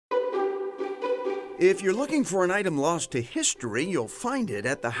If you're looking for an item lost to history, you'll find it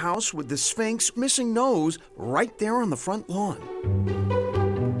at the house with the Sphinx missing nose right there on the front lawn.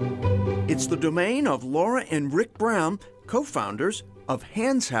 It's the domain of Laura and Rick Brown, co-founders of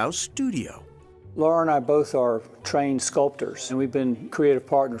Handshouse Studio. Laura and I both are trained sculptors, and we've been creative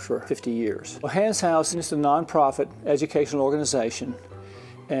partners for 50 years. Well, Handshouse is a nonprofit educational organization,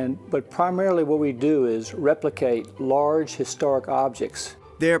 but primarily what we do is replicate large historic objects.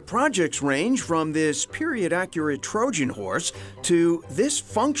 Their projects range from this period-accurate Trojan horse to this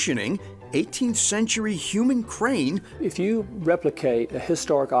functioning 18th century human crane. If you replicate a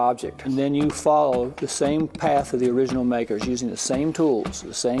historic object and then you follow the same path of the original makers using the same tools,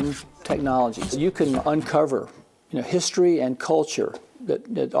 the same technologies, you can uncover history and culture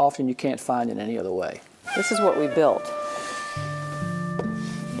that often you can't find in any other way. This is what we built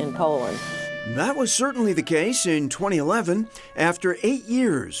in Poland. That was certainly the case in 2011. After 8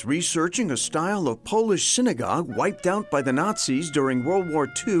 years researching a style of Polish synagogue wiped out by the Nazis during World War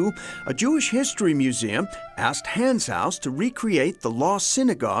II, a Jewish history museum asked Handshouse to recreate the lost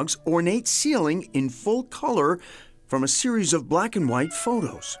synagogue's ornate ceiling in full color from a series of black and white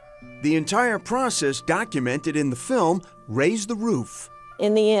photos. The entire process documented in the film, Raise the Roof.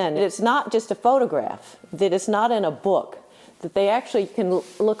 In the end, it's not just a photograph, that it's not in a book, that they actually can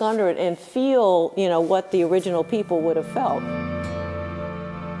look under it and feel, what the original people would have felt.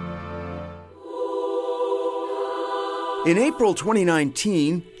 In April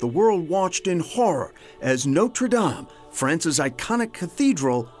 2019, the world watched in horror as Notre Dame, France's iconic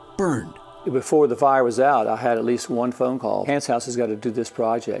cathedral, burned. Before the fire was out, I had at least one phone call. Handshouse has got to do this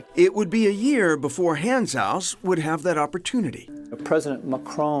project. It would be a year before Handshouse would have that opportunity. President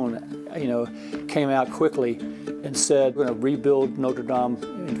Macron, came out quickly and said, we're going to rebuild Notre Dame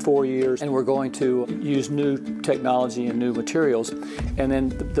in 4 years, and we're going to use new technology and new materials. And then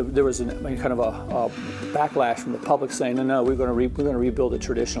there was kind of a backlash from the public saying, no, we're going to rebuild it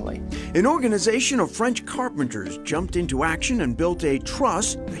traditionally. An organization of French carpenters jumped into action and built a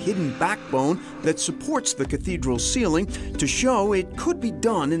truss, the hidden backbone that supports the cathedral ceiling, to show it could be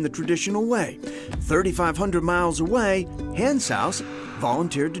done in the traditional way. 3,500 miles away, Handshouse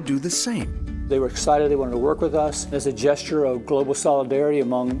volunteered to do the same. They were excited, they wanted to work with us as a gesture of global solidarity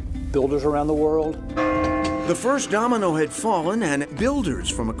among builders around the world. The first domino had fallen, and builders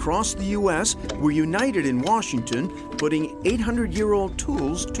from across the U.S. were united in Washington, putting 800-year-old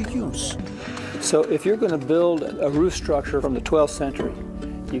tools to use. So if you're going to build a roof structure from the 12th century,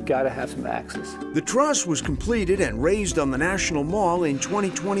 you've got to have some axes. The truss was completed and raised on the National Mall in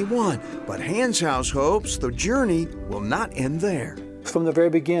 2021, but Handshouse hopes the journey will not end there. From the very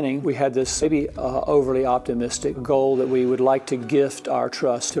beginning, we had this maybe overly optimistic goal that we would like to gift our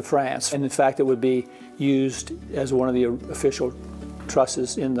truss to France. And in fact, it would be used as one of the official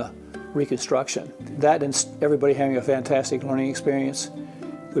trusses in the reconstruction. That and everybody having a fantastic learning experience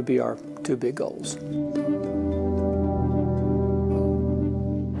would be our two big goals.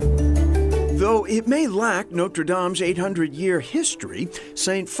 Though it may lack Notre Dame's 800-year history,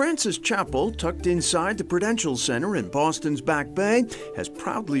 St. Francis Chapel, tucked inside the Prudential Center in Boston's Back Bay, has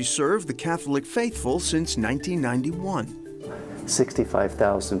proudly served the Catholic faithful since 1991.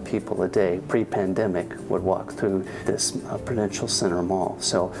 65,000 people a day pre-pandemic would walk through this Prudential Center mall.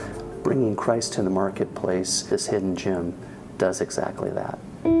 So bringing Christ to the marketplace, this hidden gem, does exactly that.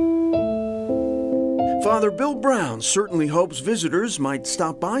 Father Bill Brown certainly hopes visitors might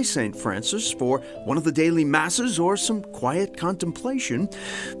stop by St. Francis for one of the daily masses or some quiet contemplation.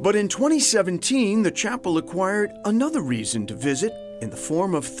 But in 2017, the chapel acquired another reason to visit in the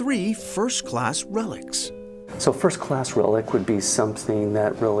form of 3 first-class relics. So first-class relic would be something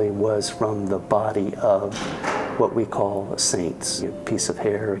that really was from the body of what we call saints. A piece of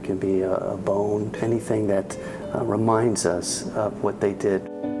hair, it can be a bone, anything that reminds us of what they did.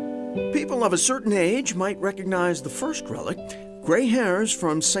 People of a certain age might recognize the first relic, gray hairs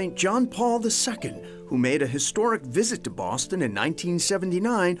from St. John Paul II, who made a historic visit to Boston in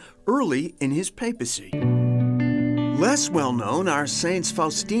 1979, early in his papacy. Less well-known are Saints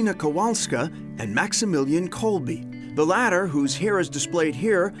Faustina Kowalska and Maximilian Kolbe. The latter, whose hair is displayed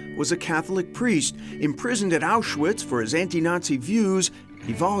here, was a Catholic priest. Imprisoned at Auschwitz for his anti-Nazi views,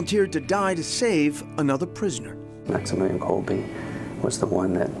 he volunteered to die to save another prisoner. Maximilian Kolbe was the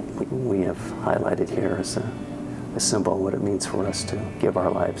one that we have highlighted here as a symbol of what it means for us to give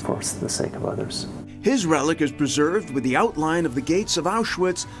our lives for the sake of others. His relic is preserved with the outline of the gates of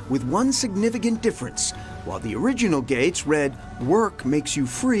Auschwitz, with one significant difference. While the original gates read, "Work makes you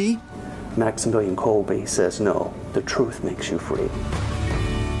free," Maximilian Kolbe says, no, the truth makes you free.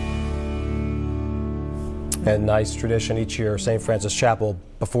 And nice tradition each year, St. Francis Chapel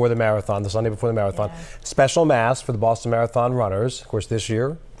before the marathon, the Sunday before the marathon. Special Mass for the Boston Marathon runners. Of course, this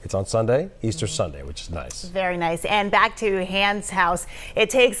year, it's on Sunday, Easter Sunday, which is nice. Very nice. And back to Handshouse. It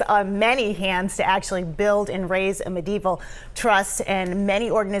takes many hands to actually build and raise a medieval trust, and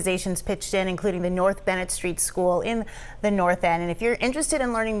many organizations pitched in, including the North Bennett Street School in the North End. And if you're interested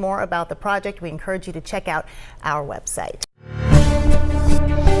in learning more about the project, we encourage you to check out our website.